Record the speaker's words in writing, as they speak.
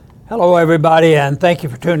Hello, everybody, and thank you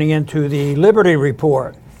for tuning in to the Liberty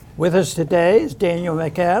Report. With us today is Daniel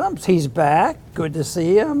McAdams. He's back. Good to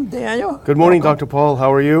see him, Daniel. Good morning, Dr. Paul.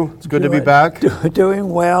 How are you? It's good to be back. Doing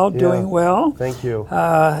well. Thank you.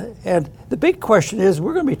 And the big question is,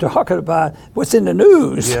 we're going to be talking about what's in the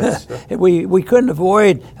news. Yes. we couldn't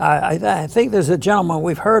avoid, I think there's a gentleman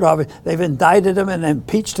we've heard of, they've indicted him and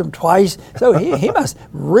impeached him twice, so he must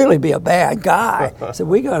really be a bad guy. So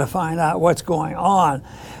we got to find out what's going on.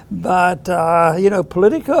 But,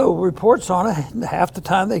 Politico reports on it. Half the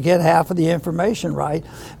time they get half of the information right.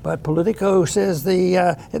 But Politico says they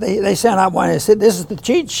sent out one and said, this is the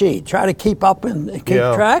cheat sheet. Try to keep up and keep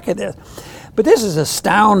track of this. But this is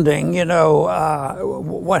astounding,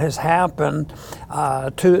 what has happened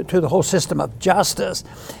to the whole system of justice.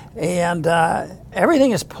 And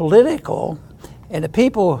everything is political. And the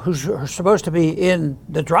people who are supposed to be in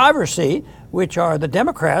the driver's seat, which are the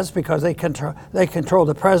Democrats, because they control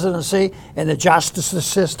the presidency and the justice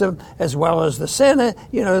system as well as the Senate.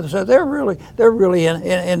 So they're really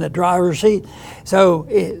in the driver's seat. So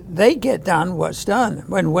they get done what's done.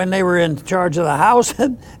 When they were in charge of the House,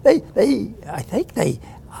 I think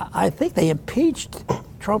they impeached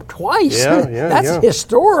Trump twice. That's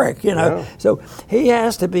historic, So he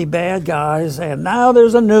has to be bad guys, and now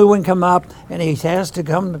there's a new one come up, and he has to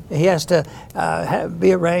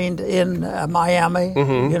be arraigned in Miami,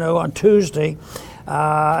 on Tuesday.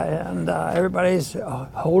 And everybody's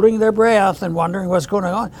holding their breath and wondering what's going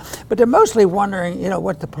on. But they're mostly wondering,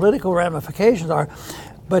 what the political ramifications are.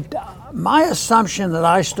 But my assumption that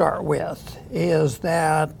I start with is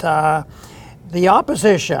that the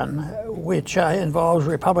opposition, which involves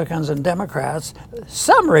Republicans and Democrats,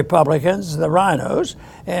 some Republicans, the rhinos,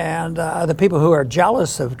 and the people who are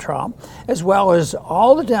jealous of Trump, as well as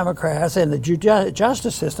all the Democrats and the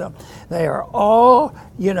justice system, they are all,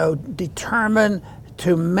 determined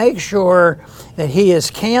to make sure that he is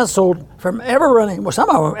canceled from ever running. Well, some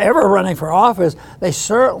of them ever running for office. They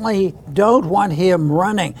certainly don't want him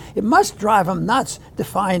running. It must drive them nuts to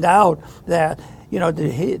find out that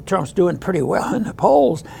Trump's doing pretty well in the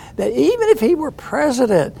polls. That even if he were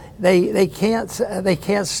president, they can't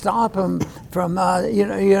stop him from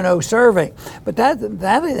serving. But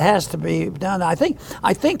that has to be done. I think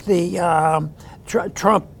the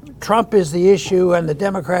Trump is the issue, and the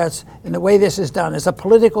Democrats, and the way this is done, is a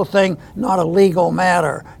political thing, not a legal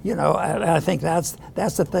matter. And I think that's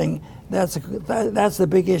the thing. That's the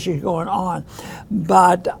big issue going on.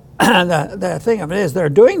 But the thing of it is, they're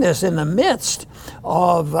doing this in the midst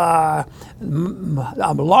of a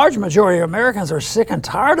large majority of Americans are sick and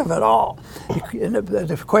tired of it all. And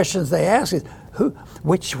the questions they ask is,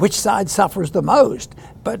 which side suffers the most?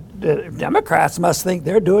 But the Democrats must think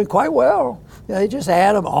they're doing quite well. They just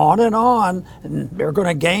add them on, and they're going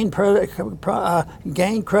to gain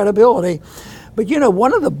credibility. But,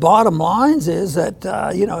 one of the bottom lines is that,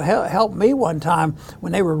 helped me one time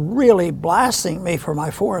when they were really blasting me for my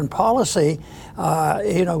foreign policy,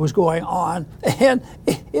 was going on. And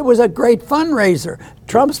it was a great fundraiser.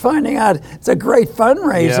 Trump's finding out it's a great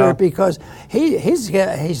fundraiser because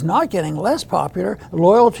he's not getting less popular.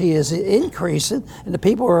 Loyalty is increasing, and the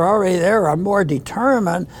people who are already there are more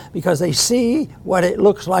determined because they see what it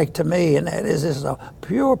looks like to me, and that is it's a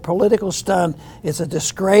pure political stunt. It's a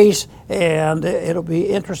disgrace, and it'll be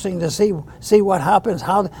interesting to see what happens,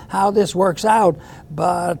 how this works out.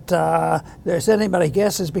 But there's anybody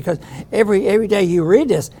guesses, because every day you read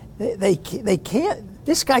this, they can't.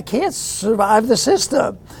 This guy can't survive the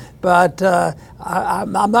system. But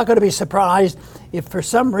I'm not going to be surprised if for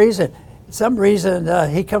some reason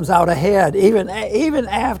he comes out ahead, even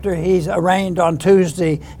after he's arraigned on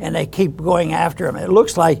Tuesday, and they keep going after him. It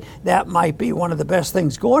looks like that might be one of the best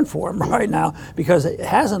things going for him right now, because it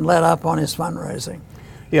hasn't let up on his fundraising.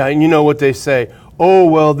 Yeah, and you know what they say. Oh,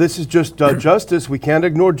 well, this is just justice. We can't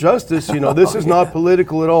ignore justice. This is not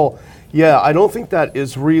political at all. Yeah, I don't think that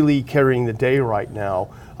is really carrying the day right now.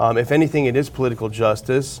 If anything, it is political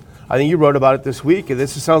justice. I think you wrote about it this week, and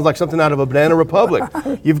this sounds like something out of a banana republic.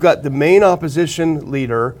 You've got the main opposition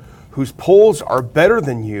leader whose polls are better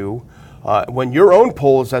than you, when your own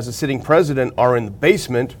polls as a sitting president are in the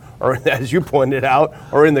basement, or as you pointed out,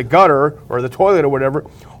 or in the gutter, or the toilet, or whatever.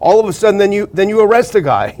 All of a sudden, then you arrest a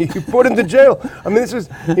guy. You put him to jail. I mean, this is,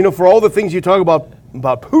 for all the things you talk about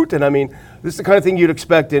Putin, I mean, this is the kind of thing you'd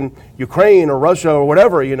expect in Ukraine or Russia or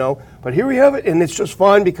whatever, But here we have it, and it's just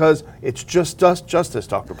fine because it's just justice,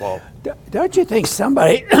 Dr. Paul. Don't you think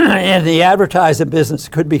somebody in the advertising business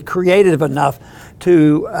could be creative enough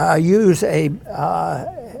to use a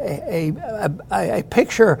a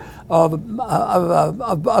picture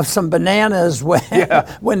of some bananas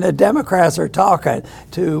when the Democrats are talking,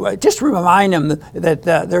 to just remind them that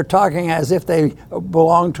they're talking as if they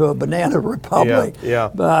belong to a banana republic.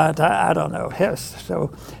 But I don't know. Yes.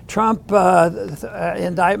 So Trump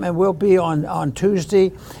indictment will be on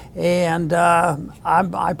Tuesday. And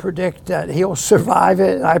I predict that he'll survive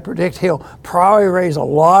it. I predict he'll probably raise a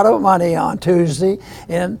lot of money on Tuesday,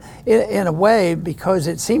 and in a way, because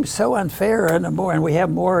it seems so unfair, and we have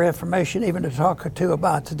more information even to talk to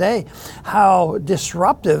about today, how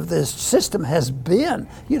disruptive this system has been.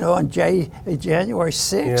 On January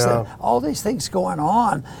 6th, and all these things going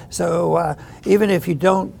on. So even if you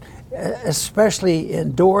don't especially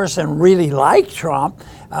endorse and really like Trump,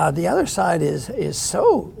 the other side is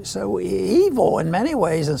so evil in many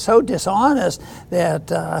ways and so dishonest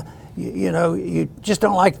that you just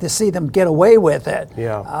don't like to see them get away with it.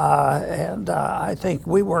 And I think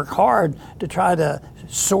we work hard to try to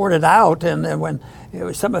sort it out. And then when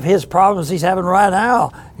some of his problems he's having right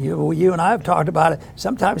now, you and I have talked about it.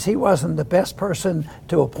 Sometimes he wasn't the best person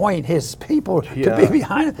to appoint his people to be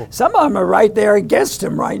behind him. Some of them are right there against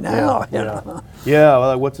him right now.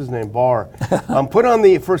 Well, what's his name? Barr. Put on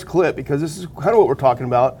the first clip, because this is kind of what we're talking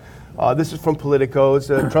about. This is from Politico. It's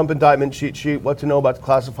a Trump indictment cheat sheet, what to know about the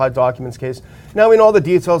classified documents case. Now we know all the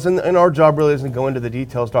details, and our job really isn't to go into the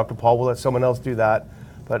details, Dr. Paul. We'll let someone else do that.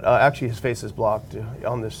 But actually his face is blocked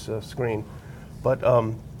on this screen. But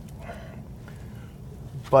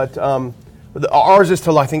ours is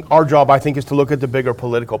to, our job, is to look at the bigger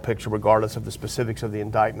political picture, regardless of the specifics of the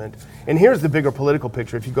indictment. And here's the bigger political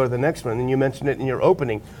picture. If you go to the next one, and you mentioned it in your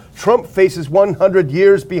opening, Trump faces 100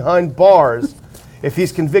 years behind bars if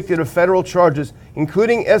he's convicted of federal charges,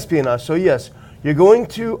 including espionage. So yes, you're going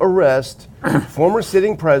to arrest former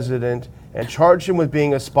sitting president and charge him with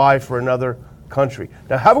being a spy for another country.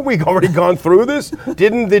 Now, haven't we already gone through this?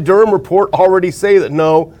 Didn't the Durham report already say that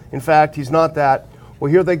no, in fact, he's not that? Well,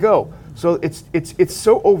 here they go. So it's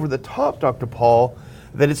so over the top, Dr. Paul,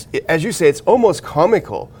 that as you say, it's almost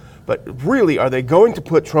comical. But really, are they going to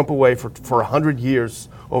put Trump away for 100 years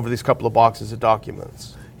over these couple of boxes of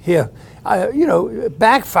documents? Yeah.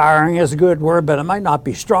 Backfiring is a good word, but it might not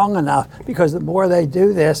be strong enough, because the more they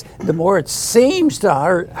do this, the more it seems to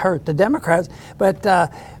hurt the Democrats. But I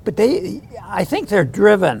think they're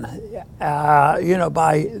driven, by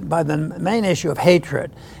the main issue of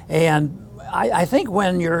hatred. And I think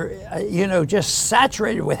when you're, just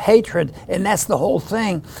saturated with hatred, and that's the whole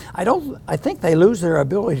thing, I think they lose their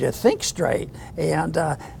ability to think straight. And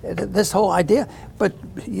this whole idea, but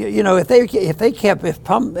if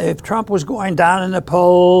Trump was going down in the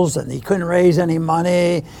polls and he couldn't raise any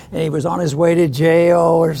money and he was on his way to jail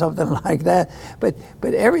or something like that, but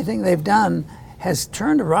everything they've done has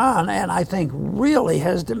turned around, and I think really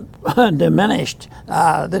has diminished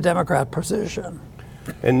the Democrat position.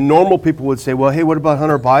 And normal people would say, well, hey, what about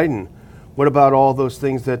Hunter Biden? What about all those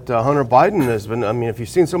things that Hunter Biden has been? I mean, if you've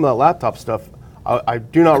seen some of that laptop stuff, I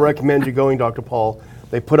do not recommend you going, Dr. Paul.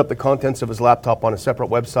 They put up the contents of his laptop on a separate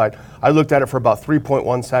website. I looked at it for about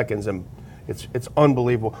 3.1 seconds, and it's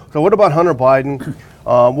unbelievable. So what about Hunter Biden?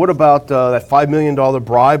 What about that $5 million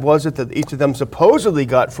bribe, was it, that each of them supposedly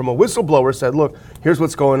got from a whistleblower, said, look, here's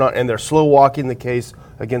what's going on, and they're slow walking the case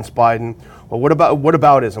against Biden. Well, what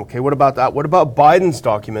aboutism? Okay, what about that? What about Biden's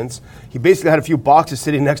documents? He basically had a few boxes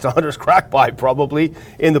sitting next to Hunter's crack pipe, probably,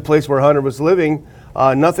 in the place where Hunter was living.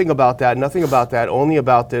 Nothing about that, only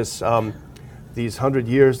about this, these 100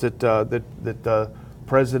 years that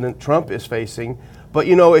President Trump is facing. But,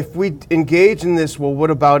 if we engage in this, well,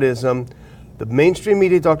 whataboutism, the mainstream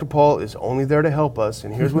media, Dr. Paul, is only there to help us.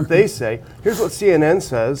 And here's what they say. Here's what CNN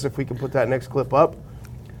says, if we can put that next clip up.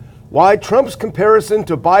 Why Trump's comparison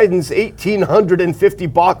to Biden's 1,850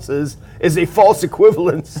 boxes is a false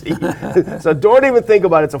equivalency. So don't even think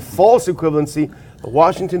about it. It's a false equivalency. The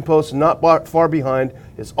Washington Post, not far behind,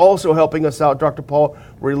 is also helping us out, Dr. Paul,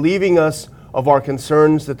 relieving us of our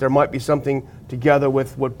concerns that there might be something together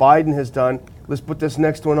with what Biden has done. Let's put this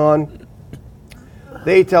next one on.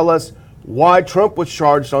 They tell us why Trump was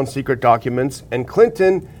charged on secret documents and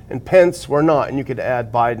Clinton and Pence were not. And you could add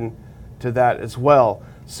Biden to that as well.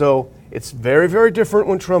 So it's very, very different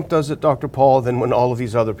when Trump does it, Dr. Paul, than when all of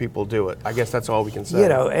these other people do it. I guess that's all we can say.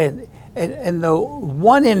 And the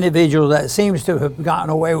one individual that seems to have gotten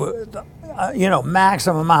away with,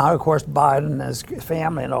 maximum amount, of course, Biden and his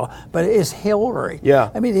family and all, but is Hillary. Yeah.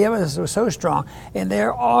 I mean, the evidence was so strong. And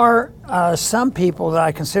there are some people that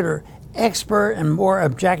I consider expert and more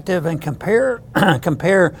objective and compare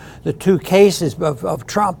the two cases of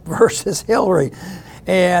Trump versus Hillary.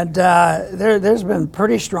 And there's been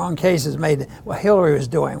pretty strong cases made that what Hillary was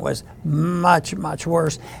doing was much, much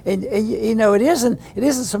worse. And you know, it isn't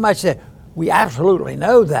so much that we absolutely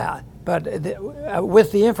know that, but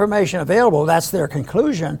with the information available, that's their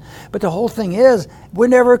conclusion. But the whole thing is, we're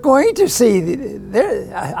never going to see.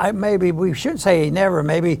 Maybe we shouldn't say never.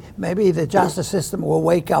 Maybe the justice system will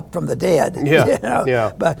wake up from the dead. Yeah, you know?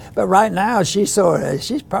 yeah. But right now, she's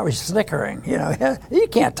probably snickering. You know, you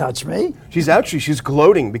can't touch me. She's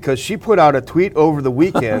gloating because she put out a tweet over the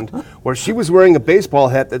weekend where she was wearing a baseball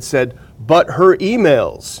hat that said, "But her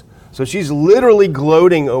emails." So she's literally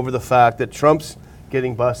gloating over the fact that Trump's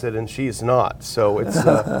getting busted and she's not. So it's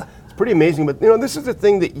pretty amazing. But you know, this is the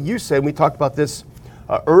thing that you said. We talked about this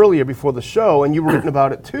earlier before the show, and you were written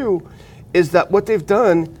about it too. Is that what they've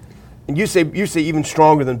done? And you say even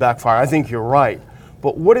stronger than Backfire. I think you're right.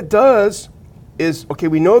 But what it does is, okay,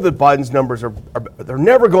 we know that Biden's numbers are they're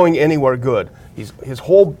never going anywhere good. His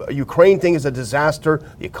whole Ukraine thing is a disaster.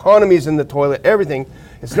 The economy is in the toilet. Everything.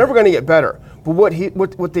 It's never going to get better. But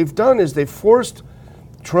what they've done is they've forced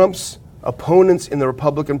Trump's opponents in the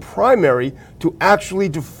Republican primary to actually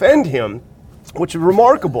defend him, which is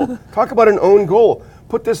remarkable. Talk about an own goal.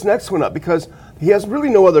 Put this next one up because he has really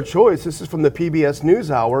no other choice. This is from the PBS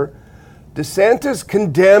NewsHour. DeSantis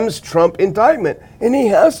condemns Trump indictment, and he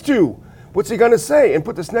has to. What's he going to say? And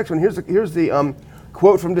put this next one. Here's the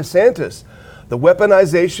quote from DeSantis. The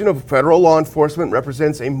weaponization of federal law enforcement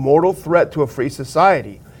represents a mortal threat to a free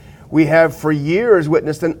society. We have for years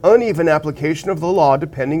witnessed an uneven application of the law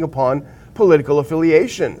depending upon political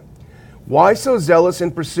affiliation. Why so zealous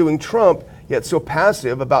in pursuing Trump, yet so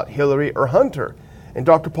passive about Hillary or Hunter? And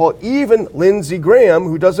Dr. Paul, even Lindsey Graham,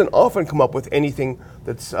 who doesn't often come up with anything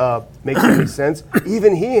that makes any sense,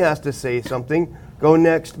 even he has to say something. Go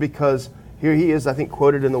next, because here he is, I think,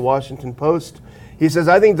 quoted in the Washington Post. He says,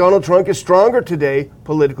 I think Donald Trump is stronger today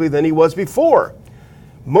politically than he was before.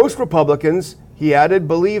 Most Republicans, he added,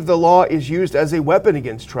 believe the law is used as a weapon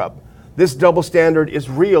against Trump. This double standard is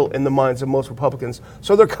real in the minds of most Republicans.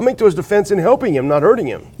 So they're coming to his defense and helping him, not hurting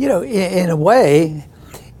him. You know, in a way,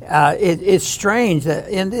 it's strange that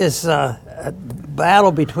in this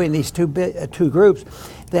battle between these two groups,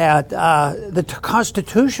 that the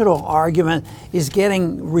constitutional argument is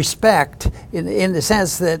getting respect in the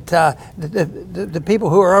sense that the people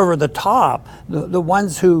who are over the top, the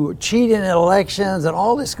ones who cheat in elections and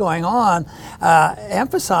all this going on,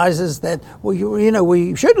 emphasizes that, well,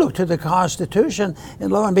 we should look to the Constitution, and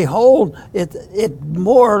lo and behold, it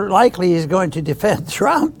more likely is going to defend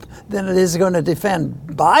Trump than it is going to defend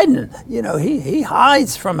Biden. You know, he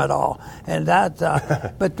hides from it all, and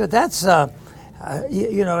that. But that's.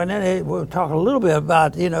 And then we'll talk a little bit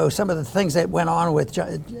about, some of the things that went on with,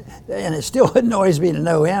 and it still annoys me to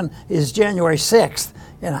no end, is January 6th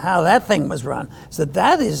and how that thing was run. So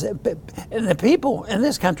that is, and the people in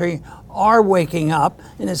this country are waking up,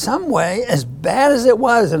 and in some way, as bad as it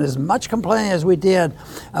was and as much complaining as we did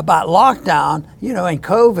about lockdown, and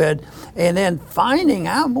COVID, and then finding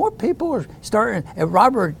out more people are starting, and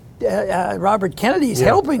Robert Kennedy's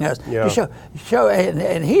helping us to show,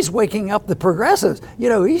 and he's waking up the progressives.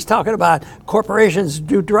 He's talking about corporations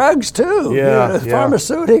do drugs too,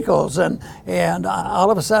 pharmaceuticals, and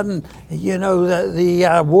all of a sudden,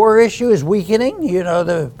 the war issue is weakening.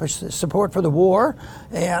 The support for the war,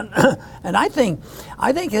 and I think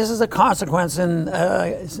this is a consequence. In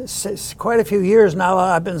quite a few years now,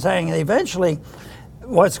 I've been saying eventually,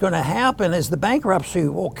 what's going to happen is the bankruptcy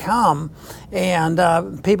will come,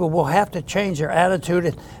 and people will have to change their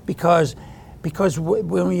attitude because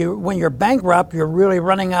when you're bankrupt, you're really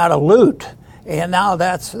running out of loot, and now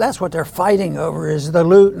that's what they're fighting over, is the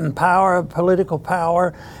loot and power, political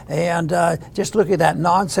power, and just look at that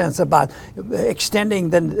nonsense about extending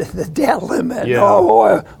the debt limit. Yeah. Oh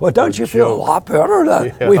boy, well, don't you feel a lot better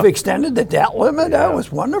that we've extended the debt limit? That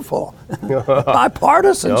was wonderful.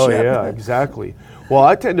 Bipartisanship. Oh yeah, exactly. Well,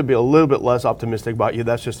 I tend to be a little bit less optimistic about you.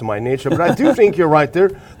 That's just my nature. But I do think you're right. There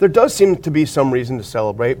does seem to be some reason to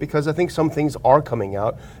celebrate, because I think some things are coming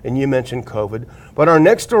out. And you mentioned COVID. But our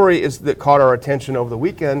next story that caught our attention over the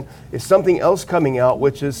weekend is something else coming out,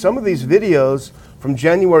 which is some of these videos from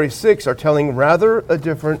January 6th are telling rather a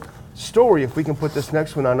different story. If we can put this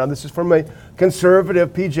next one on. Now, this is from a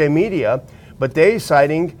conservative PJ Media, but they're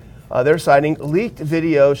citing leaked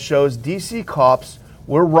videos shows DC cops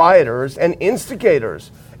were rioters and instigators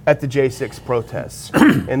at the J6 protests.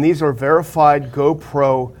 And these are verified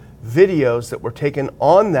GoPro videos that were taken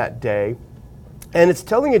on that day. And it's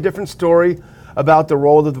telling a different story about the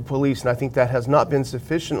role of the police, and I think that has not been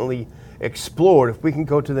sufficiently explored. If we can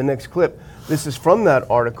go to the next clip. This is from that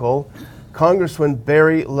article. Congressman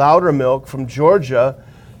Barry Loudermilk from Georgia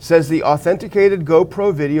says the authenticated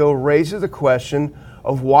GoPro video raises the question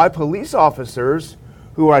of why police officers,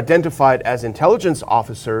 who are identified as intelligence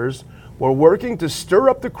officers, were working to stir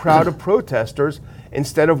up the crowd of protesters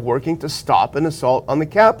instead of working to stop an assault on the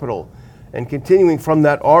Capitol. And continuing from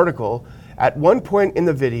that article, at one point in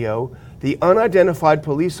the video, the unidentified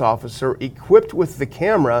police officer equipped with the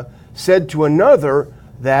camera said to another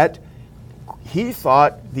that he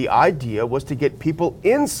thought the idea was to get people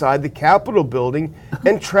inside the Capitol building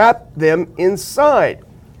and trap them inside.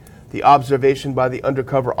 The observation by the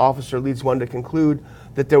undercover officer leads one to conclude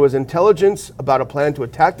that there was intelligence about a plan to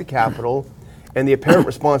attack the Capitol, and the apparent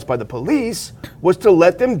response by the police was to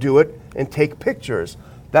let them do it and take pictures.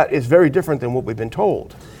 That is very different than what we've been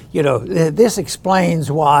told. You know, this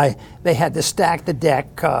explains why they had to stack the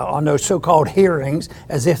deck on those so-called hearings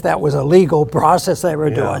as if that was a legal process they were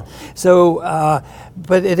doing. So,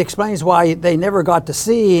 but it explains why they never got to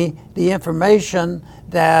see the information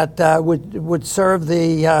that would serve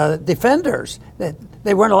the defenders. That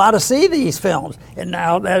they weren't allowed to see these films, and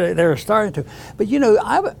now they're starting to. But you know,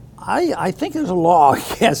 I think there's a law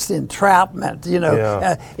against entrapment. You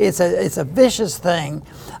know, it's a vicious thing.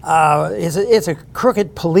 It's a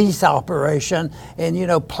crooked police operation, and you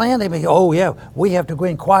know, planning. Oh yeah, we have to go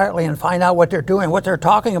in quietly and find out what they're doing, what they're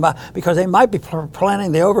talking about, because they might be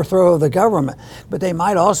planning the overthrow of the government, but they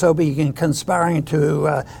might also be conspiring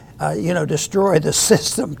to. Destroy the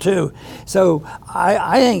system too. So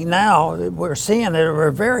I think now we're seeing there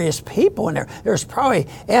are various people in there. There's probably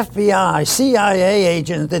FBI, CIA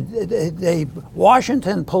agents, the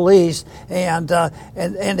Washington police, and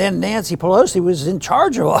then Nancy Pelosi was in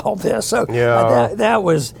charge of all this. So that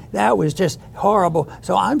was just horrible.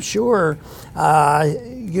 So I'm sure.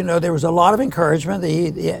 There was a lot of encouragement.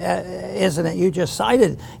 The incident you just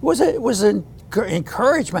cited was an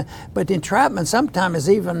encouragement, but entrapment sometimes is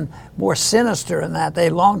even more sinister in that they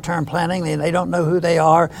long-term planning. They don't know who they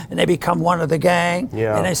are, and they become one of the gang.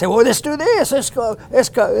 And they say, "Well, let's do this. Let's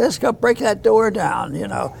go break that door down." You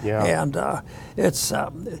know, and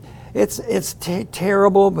it's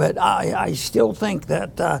terrible. But I still think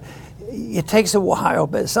that. It takes a while,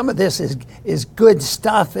 but some of this is good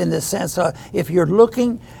stuff in the sense of if you're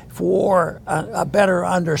looking for a better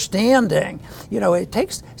understanding, you know, it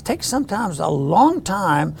takes sometimes a long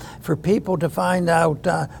time for people to find out,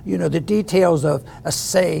 the details of,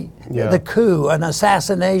 the coup, an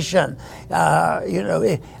assassination.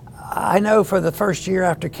 I know for the first year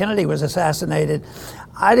after Kennedy was assassinated,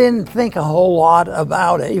 I didn't think a whole lot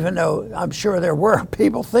about it, even though I'm sure there were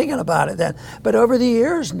people thinking about it then. But over the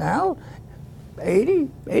years now,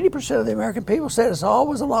 80% of the American people said it's all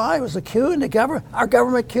was a lie. It was a coup, and our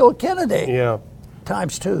government killed Kennedy.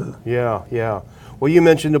 Times two. Well, you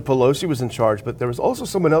mentioned that Pelosi was in charge, but there was also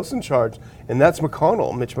someone else in charge, and that's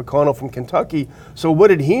McConnell, Mitch McConnell from Kentucky. So what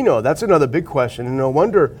did he know? That's another big question, and no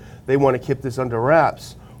wonder they want to keep this under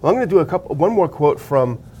wraps. Well, I'm going to do one more quote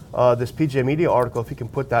from this PJ Media article, if you can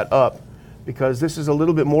put that up, because this is a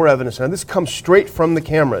little bit more evidence. Now, this comes straight from the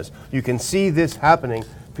cameras. You can see this happening.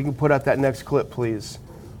 If you can put out that next clip, please,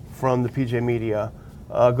 from the PJ Media.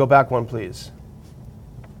 Go back one, please.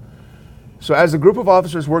 So as the group of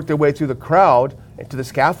officers worked their way through the crowd and to the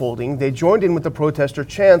scaffolding, they joined in with the protester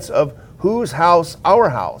chants of "Whose house? Our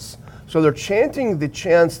house." So they're chanting the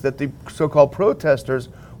chants that the so-called protesters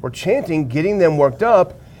were chanting, getting them worked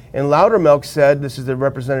up. And Loudermilk said, this is the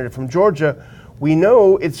representative from Georgia, "We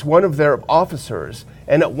know it's one of their officers."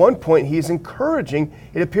 And at one point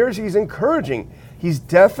it appears he's encouraging. He's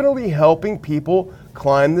definitely helping people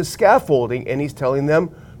climb the scaffolding, and he's telling them,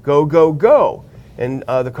 "Go, go, go." And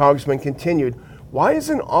the congressman continued, "Why is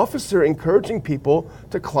an officer encouraging people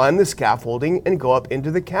to climb the scaffolding and go up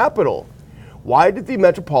into the Capitol? Why did the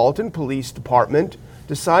Metropolitan Police Department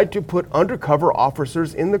decide to put undercover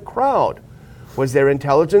officers in the crowd? Was there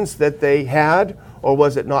intelligence that they had, or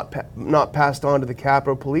was it not passed on to the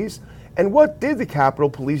Capitol Police? And what did the Capitol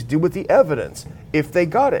Police do with the evidence, if they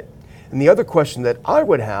got it?" And the other question that I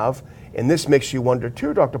would have, and this makes you wonder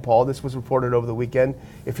too, Dr. Paul, this was reported over the weekend,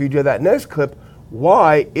 if you do that next clip,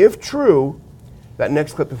 why, if true, that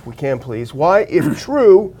next clip if we can please, why, if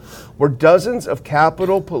true, were dozens of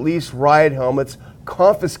Capitol Police riot helmets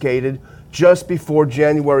confiscated just before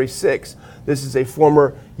January 6th? This is a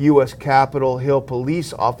former U.S. Capitol Hill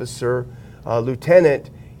police officer, lieutenant.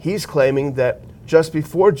 He's claiming that just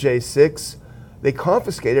before J6, they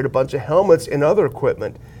confiscated a bunch of helmets and other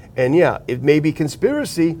equipment. And yeah, it may be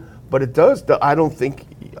conspiracy, but it does. I don't think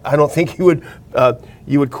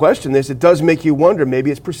you would question this. It does make you wonder.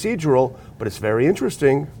 Maybe it's procedural, but it's very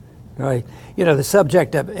interesting. Right. You know, the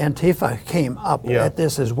subject of Antifa came up at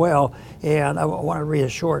this as well. And I want to read a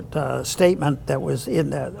short statement that was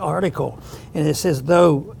in that article. And it says,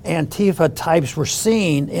 though Antifa types were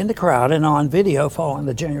seen in the crowd and on video following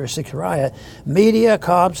the January 6th riot, media,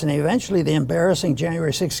 cops, and eventually the embarrassing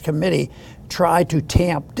January 6th committee tried to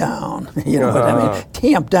tamp down, you know what I mean?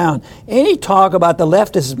 Tamp down any talk about the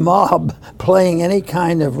leftist mob playing any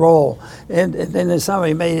kind of role. And then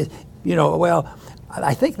somebody made it, you know, well,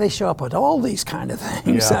 I think they show up with all these kind of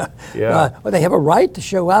things. Well, they have a right to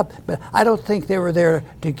show up, but I don't think they were there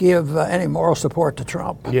to give any moral support to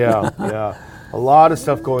Trump. A lot of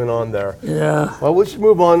stuff going on there. Yeah. Well, we should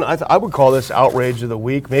move on. I would call this outrage of the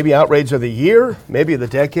week, maybe outrage of the year, maybe of the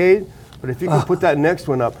decade. But if you can put that next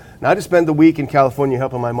one up. Now, I just spent the week in California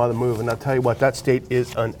helping my mother move, and I'll tell you what, that state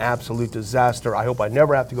is an absolute disaster. I hope I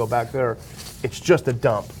never have to go back there. It's just a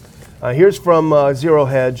dump. Here's from Zero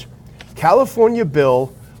Hedge. California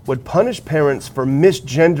bill would punish parents for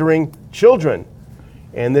misgendering children.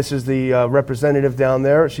 And this is the representative down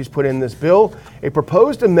there. She's put in this bill. A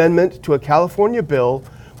proposed amendment to a California bill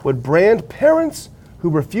would brand parents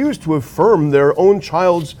who refuse to affirm their own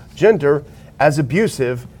child's gender as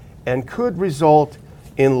abusive and could result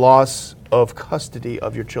in loss of custody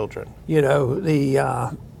of your children. You know,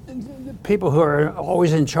 the people who are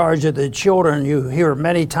always in charge of the children, you hear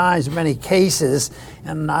many times, many cases,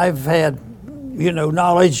 and I've had, you know,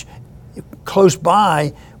 knowledge close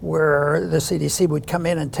by where the CDC would come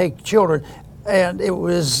in and take children, and it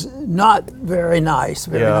was not very nice.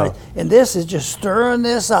 Nice. And this is just stirring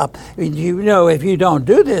this up. You know, if you don't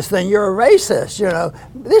do this, then you're a racist. You know,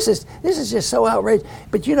 this is just so outrageous.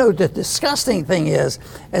 But you know, the disgusting thing is,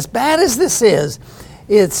 as bad as this is,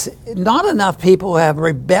 it's not enough people have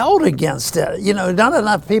rebelled against it. You know, not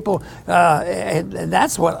enough people, and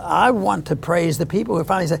that's what I want to praise the people who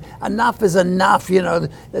finally say, enough is enough. You know,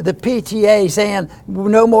 the PTA saying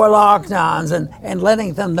no more lockdowns and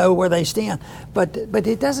letting them know where they stand. But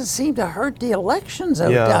it doesn't seem to hurt the elections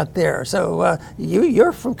out there. So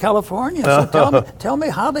you're from California, so tell me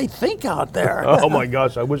how they think out there. Oh my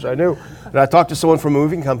gosh, I wish I knew. And I talked to someone from a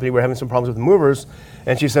moving company. We're having some problems with movers.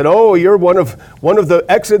 And she said, "Oh, you're one of the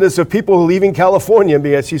exodus of people leaving California,"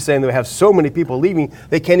 because she's saying they have so many people leaving,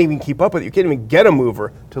 they can't even keep up with it. You can't even get a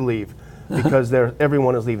mover to leave because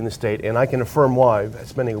everyone is leaving the state. And I can affirm why.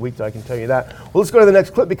 Spending a week there, I can tell you that. Well, let's go to the next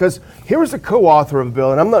clip, because here is the co-author of the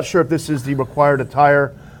bill, and I'm not sure if this is the required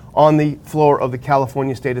attire on the floor of the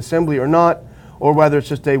California State Assembly or not, or whether it's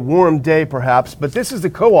just a warm day perhaps. But this is the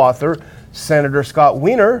co-author, Senator Scott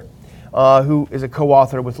Wiener, who is a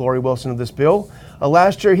co-author with Lori Wilson of this bill.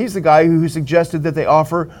 Last year, he's the guy who suggested that they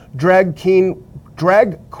offer Drag Queen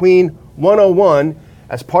 101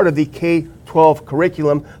 as part of the K-12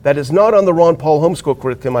 curriculum that is not on the Ron Paul homeschool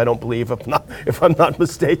curriculum, I don't believe, if I'm not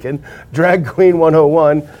mistaken. Drag Queen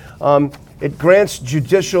 101. It grants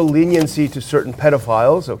judicial leniency to certain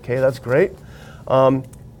pedophiles. Okay, that's great. And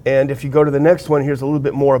if you go to the next one, here's a little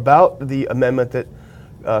bit more about the amendment that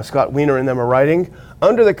Scott Wiener and them are writing.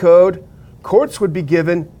 Under the code, courts would be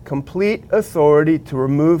given complete authority to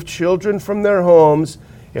remove children from their homes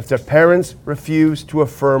if their parents refuse to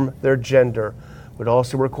affirm their gender. Would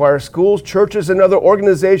also require schools, churches, and other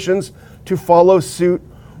organizations to follow suit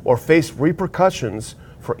or face repercussions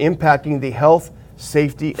for impacting the health,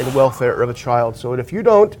 safety, and welfare of a child. So if you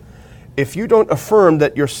don't affirm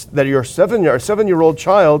that your 7-year-old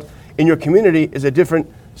child in your community is a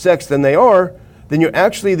different sex than they are, then you're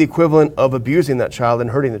actually the equivalent of abusing that child and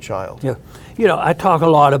hurting the child. Yeah. You know, I talk a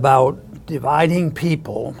lot about dividing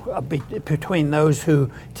people between those who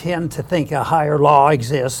tend to think a higher law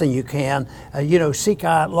exists and you can, seek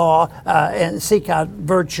out law and seek out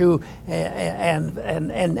virtue and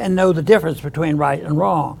know the difference between right and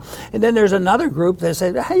wrong. And then there's another group that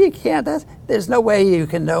says, hey, you can't, there's no way you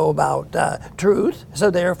can know about truth,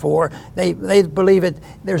 so therefore they believe it.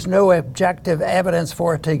 There's no objective evidence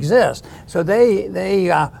for it to exist, so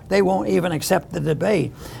they won't even accept the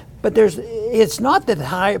debate. But it's not that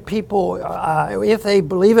higher people, if they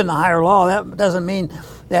believe in the higher law, that doesn't mean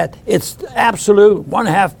that it's absolute. One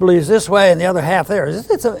half believes this way and the other half there.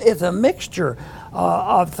 It's a mixture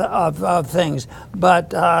of things.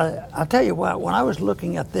 But I'll tell you what, when I was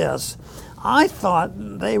looking at this, I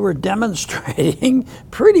thought they were demonstrating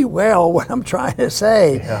pretty well what I'm trying to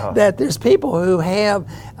say. Yeah. That there's people who have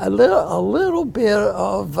a little bit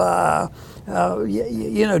of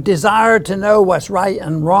desire to know what's right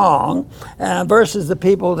and wrong, versus the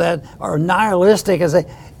people that are nihilistic and say,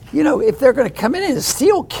 if they're going to come in and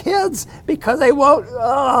steal kids because they won't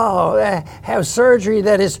have surgery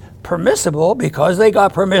that is permissible because they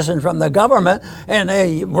got permission from the government and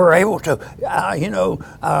they were able to,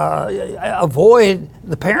 avoid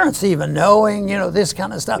the parents even knowing, this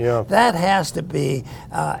kind of stuff. Yeah. That has to be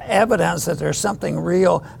evidence that there's something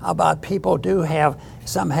real about people do have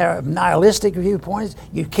some have nihilistic viewpoints.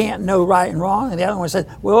 You can't know right and wrong. And the other one said,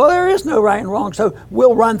 well, there is no right and wrong, so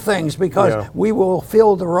we'll run things because we will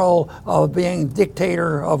fill the role of being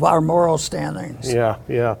dictator of our moral standings. Yeah,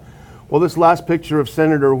 yeah. Well, this last picture of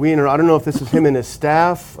Senator Wiener, I don't know if this is him and his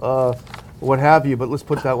staff, what have you, but let's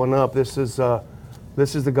put that one up. This is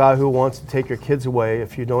the guy who wants to take your kids away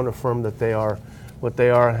if you don't affirm that they are what they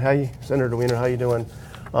are. Senator Wiener, how you doing?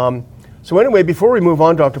 So anyway, before we move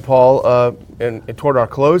on, Dr. Paul, and toward our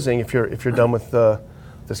closing, if you're done with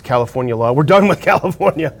this California law, we're done with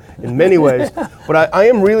California in many ways. But I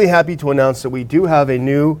am really happy to announce that we do have a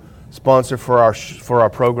new sponsor for our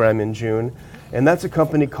program in June, and that's a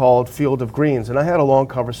company called Field of Greens. And I had a long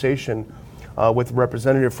conversation with a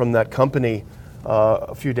representative from that company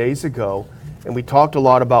a few days ago, and we talked a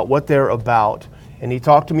lot about what they're about. And he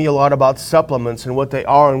talked to me a lot about supplements and what they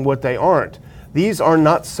are and what they aren't. These are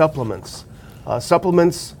not supplements.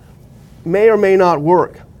 Supplements may or may not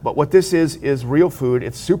work, but what this is real food.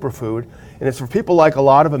 It's superfood, and it's for people like a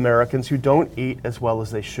lot of Americans who don't eat as well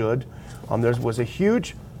as they should. There was a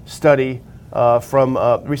huge study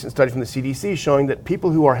recent study from the CDC showing that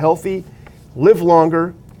people who are healthy live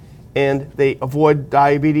longer, and they avoid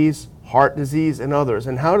diabetes, heart disease, and others.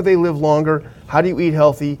 And how do they live longer? How do you eat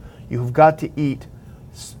healthy? You've got to eat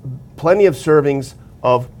plenty of servings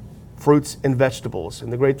of fruits and vegetables.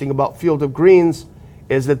 And the great thing about Field of Greens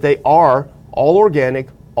is that they are all organic,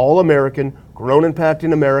 all American, grown and packed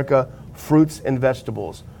in America, fruits and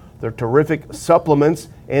vegetables. They're terrific supplements,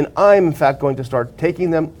 and I'm in fact going to start taking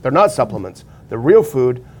them. They're not supplements, they're real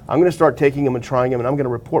food. I'm going to start taking them and trying them, and I'm going to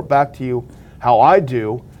report back to you how I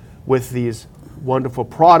do with these wonderful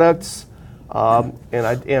products. And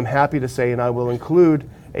I am happy to say, and I will include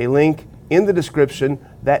a link in the description,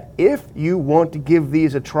 that if you want to give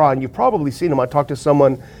these a try, and you've probably seen them. I talked to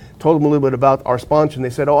someone, told them a little bit about our sponsor, and they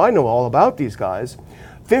said, oh, I know all about these guys.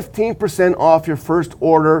 15% off your first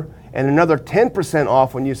order, and another 10%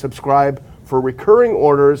 off when you subscribe for recurring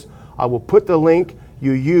orders. I will put the link.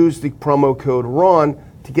 You use the promo code RON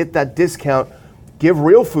to get that discount. Give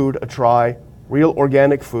real food a try, real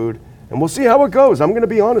organic food, and we'll see how it goes. I'm going to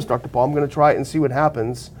be honest, Dr. Paul. I'm going to try it and see what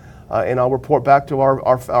happens. And I'll report back to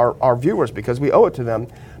our viewers because we owe it to them.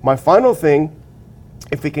 My final thing,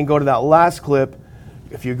 if we can go to that last clip,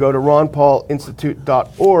 if you go to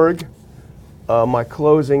ronpaulinstitute.org, my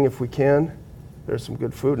closing, if we can. There's some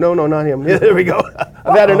good food. No, not him. Yeah, there we go.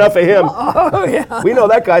 I've had enough of him. Oh, yeah. We know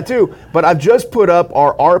that guy too. But I've just put up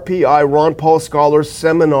our RPI, Ron Paul Scholars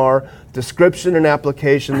Seminar description and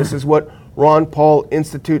application. This is what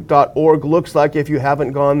ronpaulinstitute.org looks like if you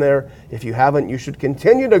haven't gone there. If you haven't, you should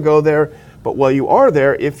continue to go there. But while you are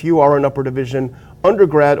there, if you are an upper division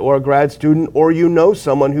undergrad or a grad student, or you know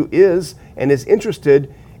someone who is and is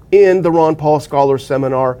interested in the Ron Paul Scholars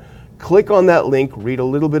Seminar, click on that link, read a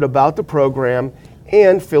little bit about the program,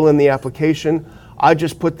 and fill in the application. I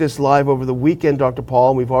just put this live over the weekend, Dr.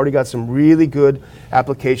 Paul, and we've already got some really good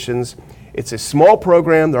applications. It's a small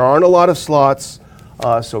program. There aren't a lot of slots.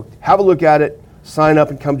 So have a look at it, sign up,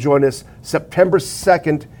 and come join us. September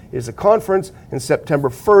 2nd is a conference, and September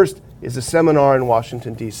 1st is a seminar in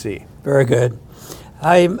Washington, D.C. Very good.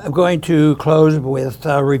 I'm going to close with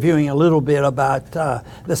reviewing a little bit about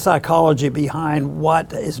the psychology behind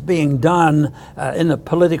what is being done in the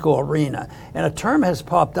political arena. And a term has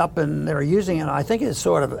popped up, and they're using it. I think it's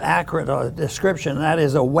sort of accurate description. That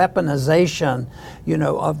is a weaponization,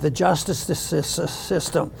 of the justice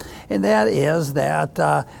system, and that is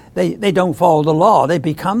that they don't follow the law. They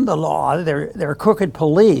become the law. They're crooked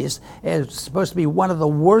police. It's supposed to be one of the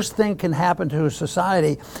worst things can happen to a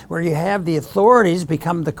society, where you have the authorities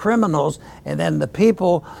become the criminals, and then the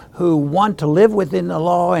people who want to live within the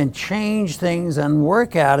law and change things and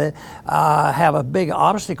work at it have a big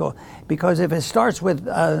obstacle. Because if it starts with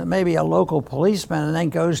maybe a local policeman and then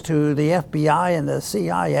goes to the FBI and the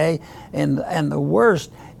CIA and the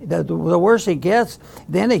worst, the worse it gets,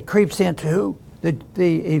 then it creeps into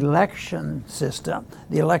the election system,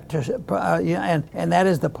 and that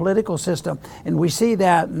is the political system. And we see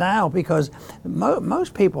that now because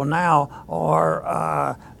most people now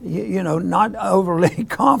are not overly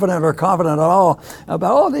confident or confident at all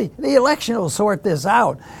about, the election will sort this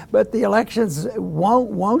out. But the elections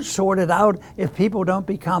won't sort it out if people don't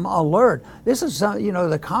become alert. This is,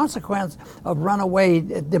 the consequence of runaway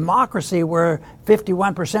democracy where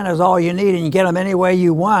 51% is all you need and you get them any way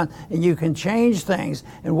you want and you can change things.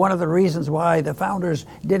 And one of the reasons why the founders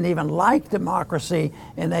didn't even like democracy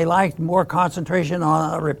and they liked more concentration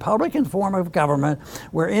on a Republican form of government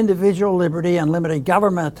where individual liberty and limited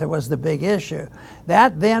government was the big issue.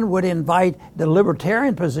 That then would invite the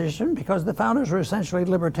libertarian position, because the founders were essentially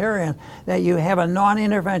libertarian, that you have a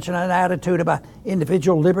non-intervention attitude about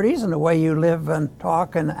individual liberties and the way you live and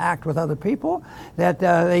talk and act with other people, that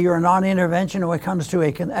you're a non-intervention when it comes to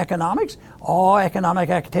economics. All economic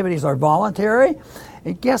activities are voluntary.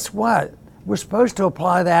 And guess what? We're supposed to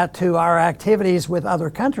apply that to our activities with other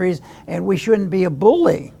countries, and we shouldn't be a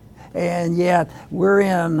bully. And yet we're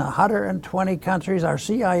in 120 countries, our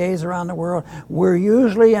CIAs around the world. We're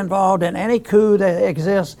usually involved in any coup that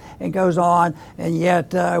exists and goes on, and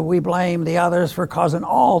yet we blame the others for causing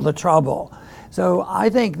all the trouble. So I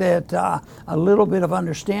think that a little bit of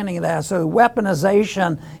understanding of that. So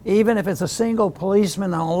weaponization, even if it's a single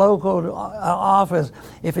policeman in a local office,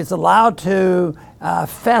 if it's allowed to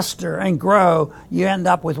fester and grow, you end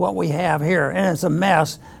up with what we have here. And it's a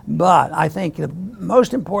mess. But I think the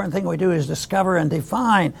most important thing we do is discover and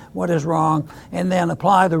define what is wrong and then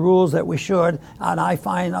apply the rules that we should. And I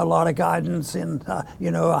find a lot of guidance in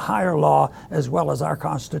a higher law as well as our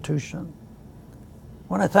Constitution.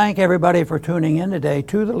 I want to thank everybody for tuning in today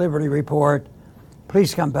to the Liberty Report.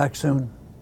 Please come back soon.